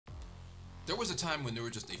There was a time when there were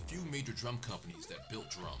just a few major drum companies that built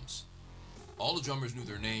drums. All the drummers knew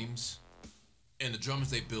their names and the drums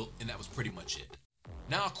they built, and that was pretty much it.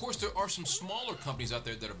 Now, of course, there are some smaller companies out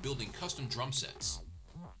there that are building custom drum sets.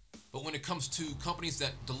 But when it comes to companies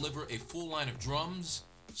that deliver a full line of drums,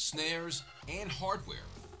 snares, and hardware,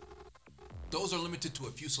 those are limited to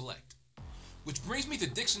a few select. Which brings me to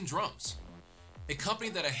Dixon Drums, a company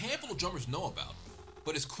that a handful of drummers know about,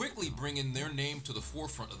 but is quickly bringing their name to the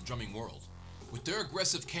forefront of the drumming world, with their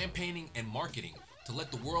aggressive campaigning and marketing to let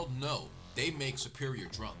the world know they make superior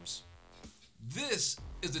drums. This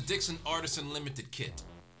is the Dixon Artisan Limited Kit,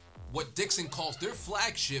 what Dixon calls their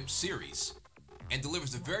flagship series, and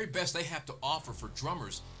delivers the very best they have to offer for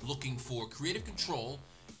drummers looking for creative control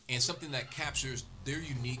and something that captures their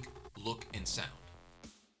unique look and sound.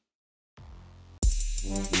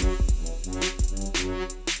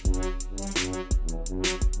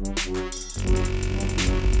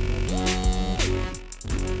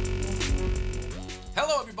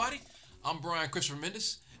 Hello everybody, I'm Brian Christopher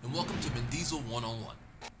Mendes, and welcome to Mendiesel 101,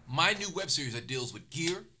 my new web series that deals with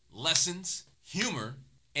gear, lessons, humor,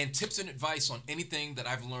 and tips and advice on anything that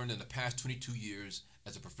I've learned in the past 22 years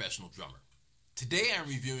as a professional drummer. Today I'm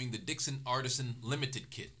reviewing the Dixon Artisan Limited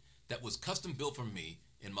Kit that was custom built for me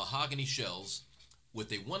in mahogany shells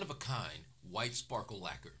with a one-of-a-kind white sparkle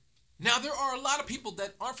lacquer. Now, there are a lot of people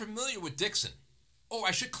that aren't familiar with Dixon. Or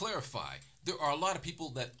I should clarify, there are a lot of people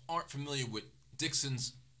that aren't familiar with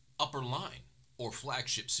Dixon's upper line or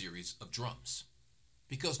flagship series of drums.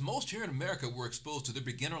 Because most here in America were exposed to the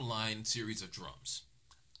beginner line series of drums.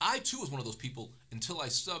 I too was one of those people until I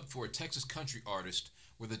subbed for a Texas country artist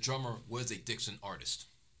where the drummer was a Dixon artist.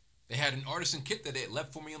 They had an Artisan kit that they had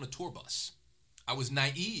left for me on a tour bus. I was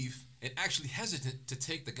naive and actually hesitant to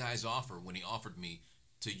take the guy's offer when he offered me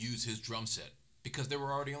to use his drum set because they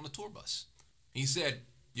were already on the tour bus. He said,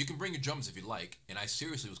 "You can bring your drums if you like," and I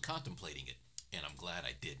seriously was contemplating it, and I'm glad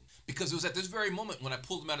I did. Because it was at this very moment when I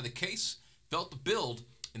pulled them out of the case, felt the build,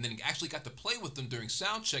 and then actually got to play with them during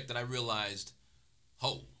sound check that I realized,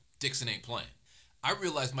 oh, Dixon ain't playing. I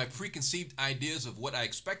realized my preconceived ideas of what I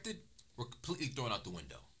expected were completely thrown out the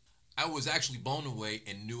window. I was actually blown away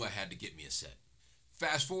and knew I had to get me a set.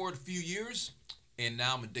 Fast forward a few years, and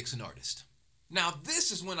now I'm a Dixon artist. Now this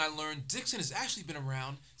is when I learned Dixon has actually been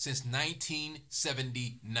around since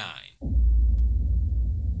 1979.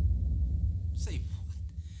 Say what?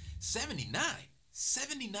 79?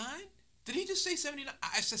 79? Did he just say 79?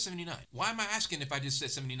 I said 79. Why am I asking if I just said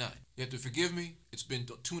 79? You have to forgive me. It's been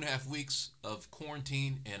 2.5 weeks of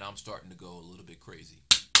quarantine and I'm starting to go a little bit crazy.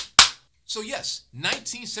 So yes,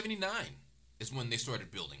 1979 is when they started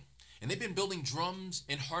building. And they've been building drums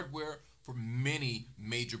and hardware for many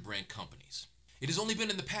major brand companies. It has only been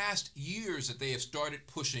in the past years that they have started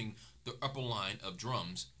pushing the upper line of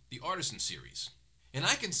drums, the Artisan series. And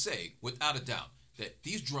I can say, without a doubt, that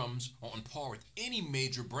these drums are on par with any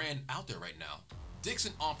major brand out there right now.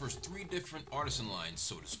 Dixon offers 3 different Artisan lines,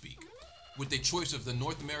 so to speak, with a choice of the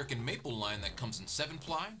North American Maple line that comes in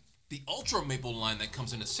 7-ply, the Ultra Maple line that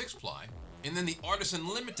comes in a 6-ply, and then the Artisan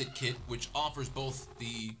Limited Kit, which offers both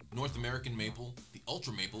the North American Maple, the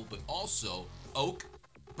Ultra Maple, but also Oak,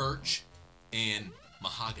 Birch, and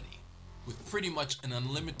Mahogany, with pretty much an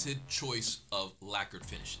unlimited choice of lacquered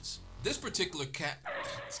finishes. This particular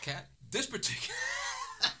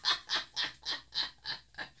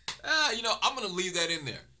I'm gonna leave that in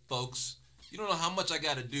there, folks. You don't know how much I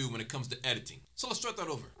gotta do when it comes to editing. So let's start that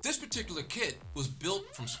over. This particular kit was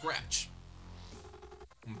built from scratch.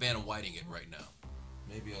 I'm Vanna Whiting it right now.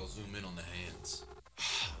 Maybe I'll zoom in on the hands.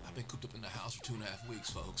 I've been cooped up in the house for 2.5 weeks,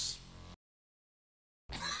 folks.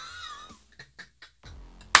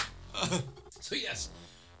 So yes,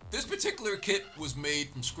 this particular kit was made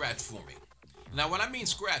from scratch for me. Now when I mean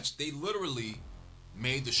scratch, they literally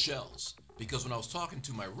made the shells. Because when I was talking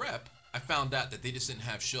to my rep, I found out that they just didn't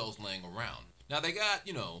have shells laying around. Now they got,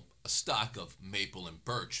 a stock of maple and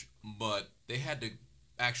birch, but they had to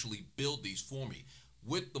actually build these for me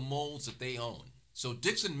with the molds that they own. So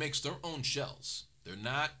Dixon makes their own shells. They're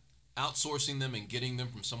not outsourcing them and getting them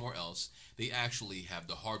from somewhere else. They actually have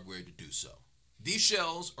the hardware to do so. These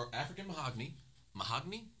shells are African mahogany.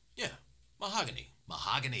 Mahogany? Yeah, mahogany.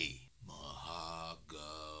 Mahogany.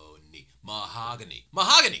 Mahogany. Mahogany.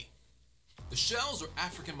 Mahogany! The shells are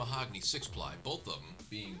African mahogany 6-ply, both of them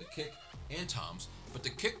being the kick and toms, but the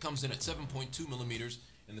kick comes in at 7.2 millimeters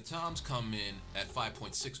and the toms come in at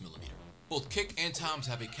 5.6 millimeter. Both kick and toms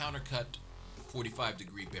have a countercut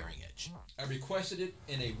 45-degree bearing edge. I requested it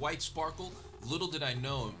in a white sparkle. Little did I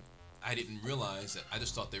know, I didn't realize that I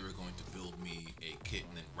just thought they were going to build me a kit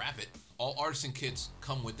and then wrap it. All Artisan kits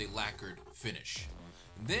come with a lacquered finish.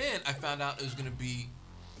 Then I found out it was going to be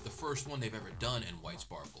the first one they've ever done in white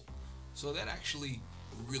sparkle. So that actually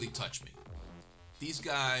really touched me. These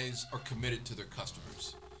guys are committed to their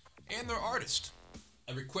customers, and they're artists.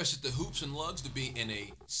 I requested the hoops and lugs to be in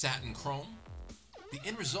a satin chrome. The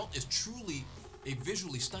end result is truly a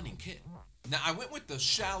visually stunning kit. Now I went with the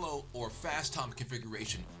shallow or fast tom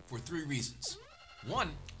configuration for 3 reasons. 1,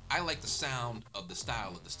 I like the sound of the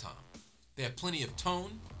style of this tom. They have plenty of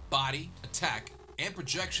tone, body, attack, and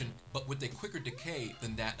projection, but with a quicker decay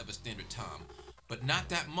than that of a standard tom, but not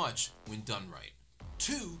that much when done right.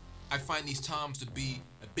 2, I find these toms to be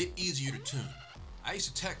a bit easier to tune. I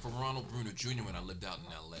used to tech for Ronald Bruno Jr. when I lived out in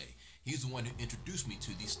LA. He's the one who introduced me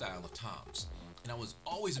to these style of toms, and I was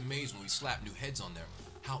always amazed when we slapped new heads on there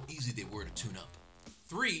how easy they were to tune up.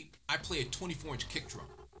 3, I play a 24-inch kick drum.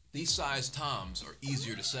 These size toms are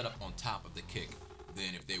easier to set up on top of the kick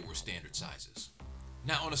than if they were standard sizes.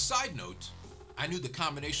 Now on a side note, I knew the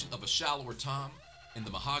combination of a shallower tom and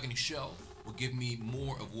the mahogany shell would give me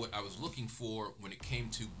more of what I was looking for when it came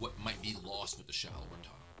to what might be lost with the shallower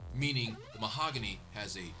tom. Meaning the mahogany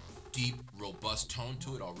has a deep, robust tone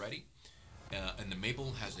to it already, and the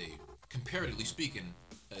maple has a, comparatively speaking,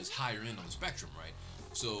 is higher end on the spectrum, right?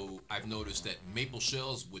 So I've noticed that maple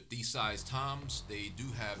shells with these size toms, they do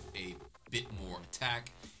have a bit more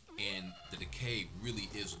attack, and the decay really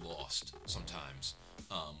is lost sometimes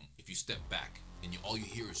if you step back and all you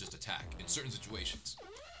hear is just attack in certain situations.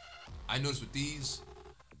 I noticed with these,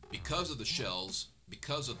 because of the shells,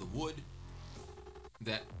 because of the wood,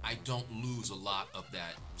 that I don't lose a lot of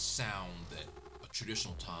that sound that a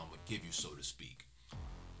traditional tom would give you, so to speak.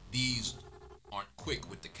 These aren't quick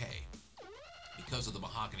with decay. Because of the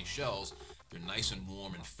mahogany shells, they're nice and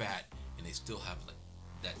warm and fat, and they still have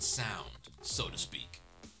that sound, so to speak.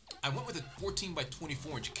 I went with a 14 by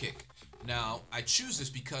 24 inch kick. Now, I choose this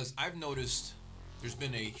because I've noticed there's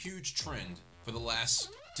been a huge trend for the last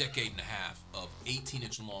decade and a half of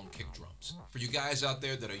 18-inch long kick drums. For you guys out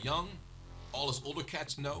there that are young, all us older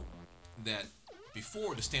cats know that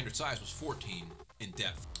before the standard size was 14 in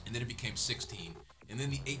depth, and then it became 16, and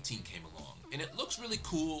then the 18 came along. And it looks really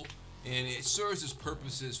cool, and it serves its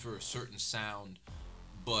purposes for a certain sound,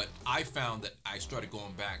 but I found that I started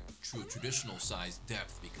going back to a traditional size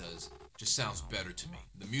depth because it just sounds better to me.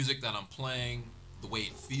 The music that I'm playing, the way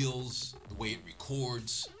it feels, the way it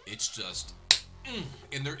records, it's just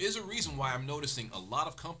And there is a reason why I'm noticing a lot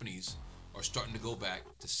of companies are starting to go back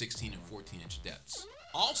to 16 and 14-inch depths.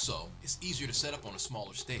 Also, it's easier to set up on a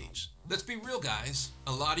smaller stage. Let's be real, guys.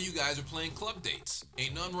 A lot of you guys are playing club dates.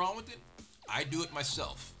 Ain't nothing wrong with it. I do it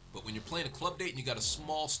myself. But when you're playing a club date and you got a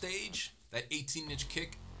small stage, that 18-inch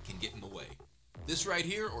kick can get in the way. This right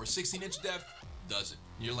here, or a 16-inch depth, doesn't.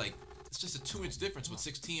 You're like, it's just a 2-inch difference with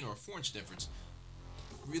 16 or a 4-inch difference.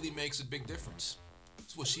 Really makes a big difference.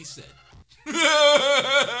 That's what she said.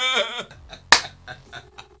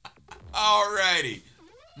 Alrighty.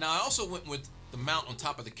 Now I also went with the mount on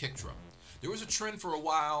top of the kick drum. There was a trend for a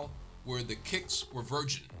while where the kicks were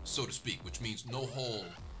virgin, so to speak, which means no hole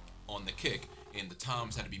on the kick, and the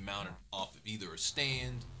toms had to be mounted off of either a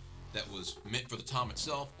stand that was meant for the tom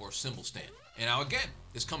itself or a cymbal stand. And now again,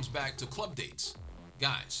 this comes back to club dates.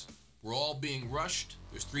 Guys, we're all being rushed.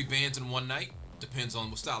 There's 3 bands in one night. Depends on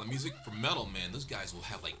what style of music. For metal, man, those guys will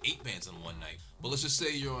have like 8 bands in one night. But let's just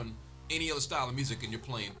say you're on any other style of music and you're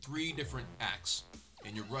playing 3 different acts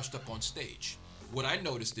and you're rushed up on stage. What I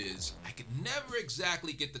noticed is I could never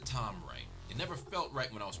exactly get the tom right. It never felt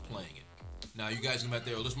right when I was playing it. Now you guys come out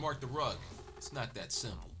there, let's mark the rug. It's not that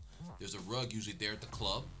simple. There's a rug usually there at the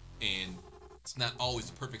club, and it's not always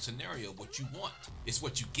the perfect scenario of what you want. It's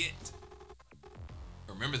what you get.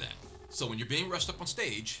 Remember that. So when you're being rushed up on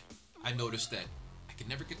stage, I noticed that I could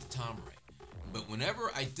never get the tom right. But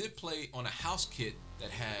whenever I did play on a house kit that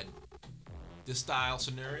had this style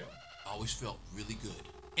scenario, I always felt really good.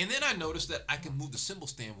 And then I noticed that I can move the cymbal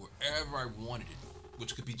stand wherever I wanted it,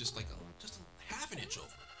 which could be just like just a half an inch over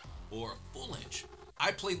or a full inch.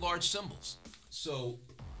 I play large cymbals. So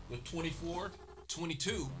with 24,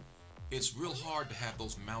 22, it's real hard to have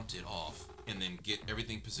those mounted off and then get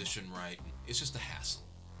everything positioned right. It's just a hassle.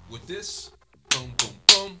 With this, boom, boom,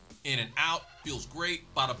 boom, in and out, feels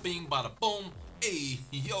great. Bada bing, bada boom. Hey,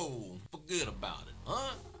 yo, forget about it,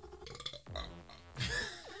 huh?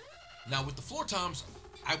 Now with the floor toms,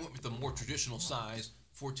 I went with the more traditional size,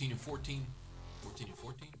 14 and 14, 14 and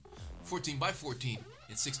 14, 14 by 14,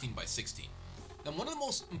 and 16 by 16. Now one of the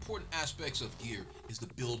most important aspects of gear is the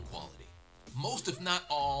build quality. Most, if not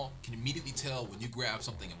all, can immediately tell when you grab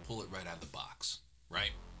something and pull it right out of the box,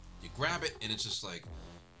 right? You grab it and it's just like,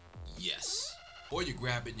 yes. Or you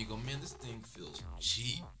grab it and you go, man, this thing feels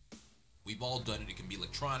cheap. We've all done it. It can be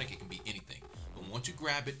electronic, it can be anything. But once you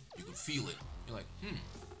grab it, you can feel it. You're like,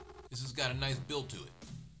 this has got a nice build to it.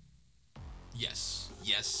 Yes,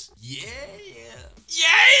 yes, yeah,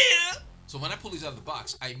 yeah. So when I pulled these out of the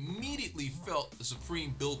box, I immediately felt the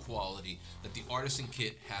supreme build quality that the Artisan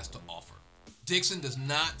kit has to offer. Dixon does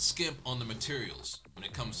not skimp on the materials when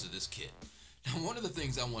it comes to this kit. Now, one of the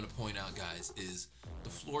things I want to point out, guys, is the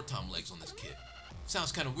floor tom legs on this kit.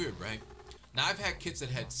 Sounds kind of weird, right? Now, I've had kits that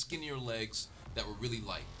had skinnier legs that were really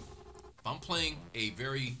light. If I'm playing a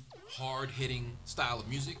very hard-hitting style of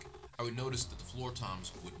music, I would notice that the floor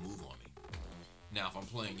toms would move on me. Now, if I'm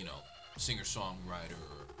playing, singer-songwriter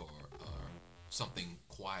or something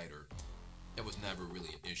quieter, that was never really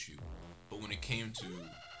an issue. But when it came to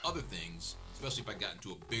other things, especially if I got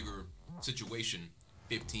into a bigger situation,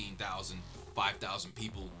 15,000, 5,000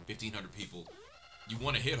 people, 1,500 people, you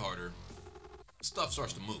want to hit harder, stuff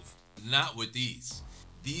starts to move. Not with these.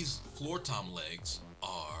 These floor tom legs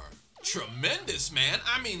are tremendous, man.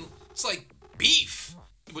 I mean, it's like beef.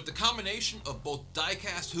 With the combination of both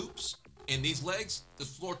die-cast hoops and these legs, the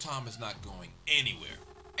floor tom is not going anywhere.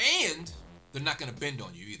 And they're not going to bend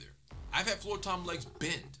on you either. I've had floor tom legs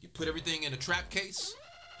bend. You put everything in a trap case,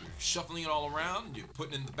 you're shuffling it all around, you're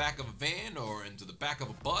putting it in the back of a van or into the back of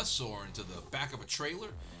a bus or into the back of a trailer.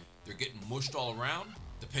 They're getting mushed all around.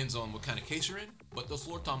 Depends on what kind of case you're in, but those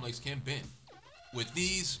floor tom legs can bend. With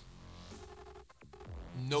these,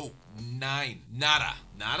 no, nada.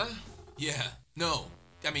 Yeah, no.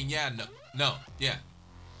 I mean, yeah, no, yeah.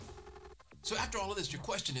 So after all of this, your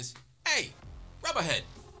question is, hey, Rubberhead,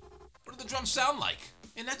 what do the drums sound like?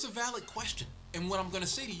 And that's a valid question. And what I'm gonna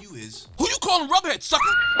say to you is, who you calling Rubberhead, sucker?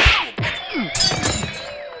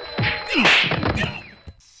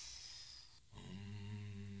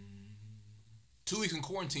 2 weeks in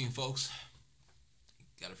quarantine, folks. You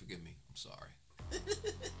gotta forgive me. I'm sorry.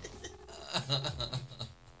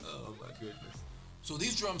 Oh my goodness. So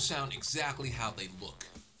these drums sound exactly how they look.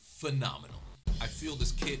 Phenomenal. I feel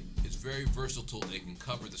this kit is very versatile. It can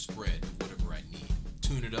cover the spread of whatever I need.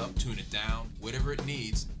 Tune it up, tune it down, whatever it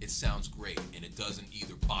needs, it sounds great. And it doesn't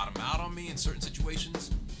either bottom out on me in certain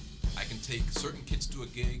situations. I can take certain kits to a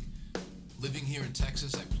gig. Living here in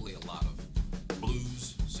Texas, I play a lot of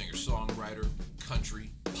blues, singer-songwriter,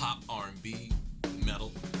 country, pop, R&B,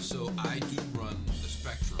 metal. So I do run the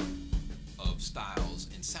spectrum of styles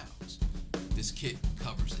and sounds. This kit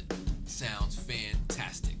covers it. Sounds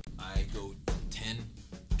fantastic. I go from 10,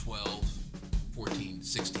 12, 14,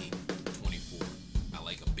 16, 24. I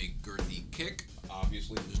like a big girthy kick.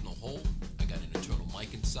 Obviously, there's no hole. I got an internal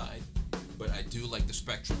mic inside. But I do like the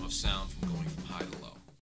spectrum of sound from going from high to low.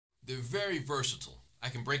 They're very versatile. I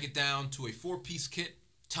can break it down to a 4-piece kit,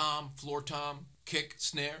 tom, floor tom, kick,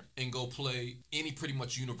 snare, and go play any pretty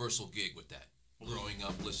much universal gig with that. Growing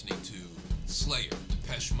up listening to Slayer,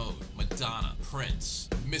 Depeche Mode, Madonna, Prince,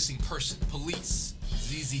 Missing Person, Police,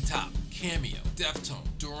 ZZ Top, Cameo, Deftones,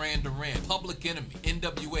 Duran Duran, Public Enemy,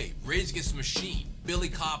 NWA, Rage Against the Machine, Billy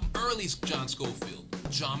Cobham, early John Scofield,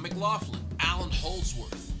 John McLaughlin, Alan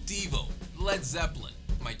Holdsworth, Devo, Led Zeppelin.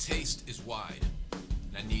 My taste is wide,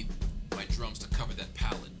 and I need my drums to cover that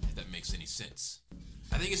palette, if that makes any sense.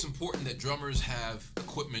 I think it's important that drummers have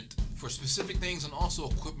equipment for specific things and also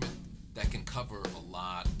equipment that can cover a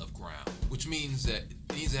lot of ground, which means that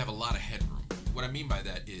it needs to have a lot of headroom. What I mean by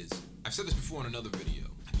that is, I've said this before in another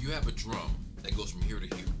video, if you have a drum that goes from here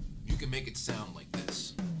to here, you can make it sound like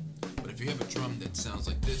this. But if you have a drum that sounds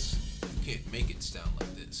like this, you can't make it sound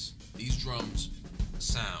like this. These drums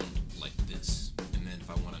sound like this. And then if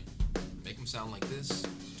I want to make them sound like this,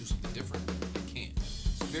 do something different, I can't.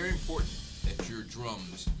 It's very important that your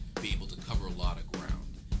drums be able to cover a lot of ground.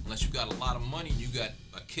 Unless you got a lot of money and you got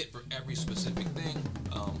a kit for every specific thing,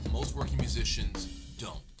 most working musicians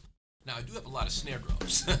don't. Now, I do have a lot of snare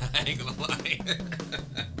drums, I ain't gonna lie.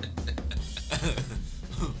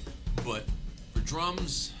 But for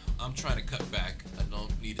drums, I'm trying to cut back. I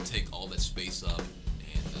don't need to take all that space up,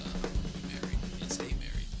 and I'm gonna be married and stay married.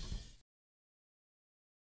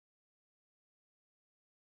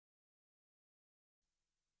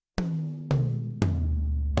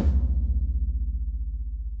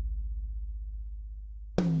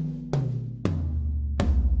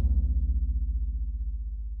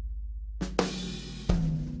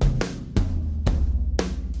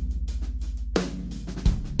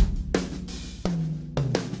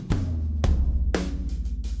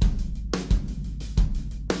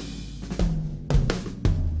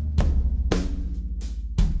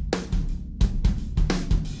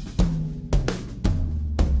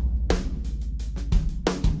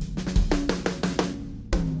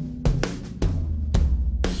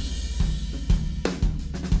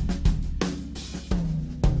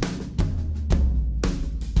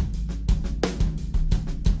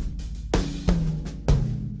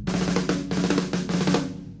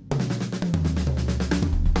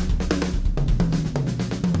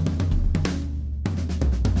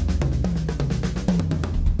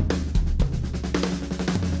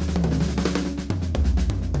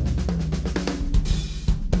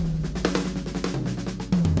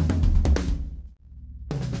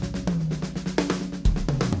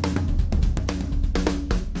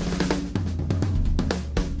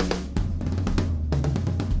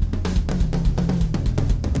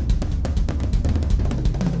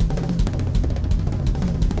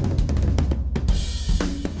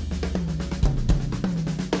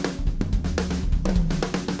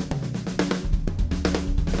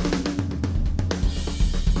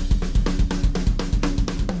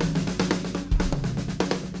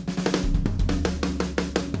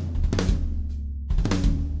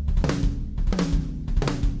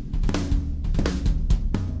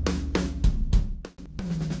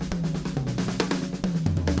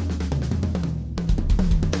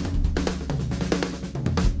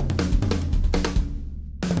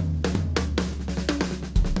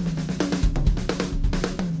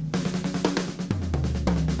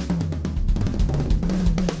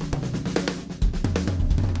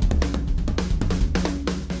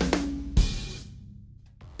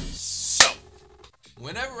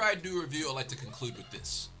 review, I'd like to conclude with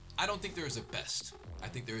this. I don't think there is a best. I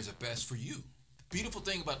think there is a best for you. The beautiful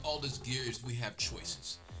thing about all this gear is we have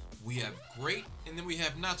choices. We have great, and then we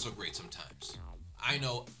have not so great sometimes. I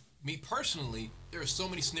know, me personally, there are so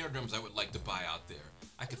many snare drums I would like to buy out there.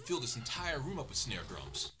 I could fill this entire room up with snare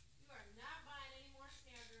drums. You are not buying any more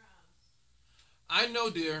snare drums. I know,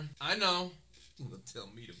 dear. I know. You're gonna tell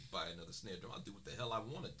me to buy another snare drum. I'll do what the hell I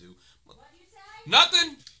want to do. What do you say?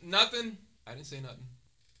 Nothing. Nothing. I didn't say nothing.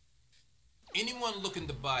 Anyone looking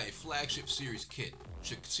to buy a flagship series kit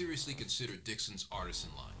should seriously consider Dixon's Artisan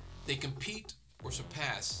line. They compete or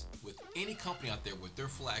surpass with any company out there with their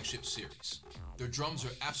flagship series. Their drums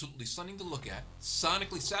are absolutely stunning to look at,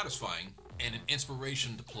 sonically satisfying, and an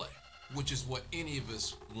inspiration to play, which is what any of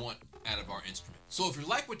us want out of our instrument. So if you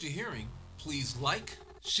like what you're hearing, please like,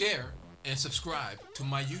 share, and subscribe to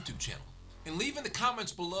my YouTube channel. And leave in the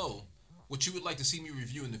comments below what you would like to see me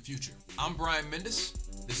review in the future. I'm Brian Mendes.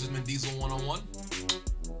 This is Mendiesel 101.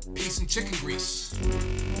 Peace and chicken grease.